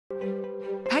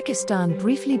Pakistan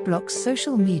briefly blocks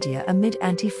social media amid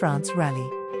anti-France rally.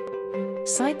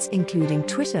 Sites including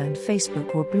Twitter and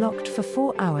Facebook were blocked for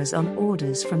 4 hours on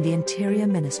orders from the Interior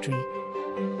Ministry.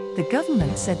 The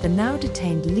government said the now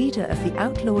detained leader of the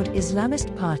outlawed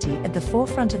Islamist party at the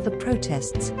forefront of the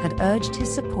protests had urged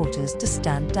his supporters to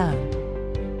stand down.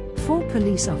 4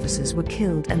 police officers were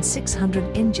killed and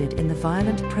 600 injured in the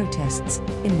violent protests,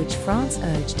 in which France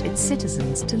urged its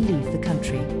citizens to leave the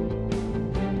country.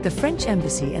 The French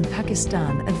embassy in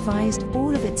Pakistan advised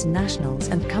all of its nationals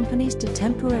and companies to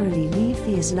temporarily leave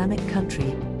the Islamic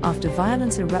country after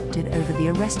violence erupted over the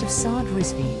arrest of Saad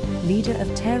Rizvi, leader of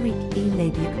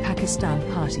Tehreek-e-Labbaik Pakistan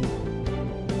Party.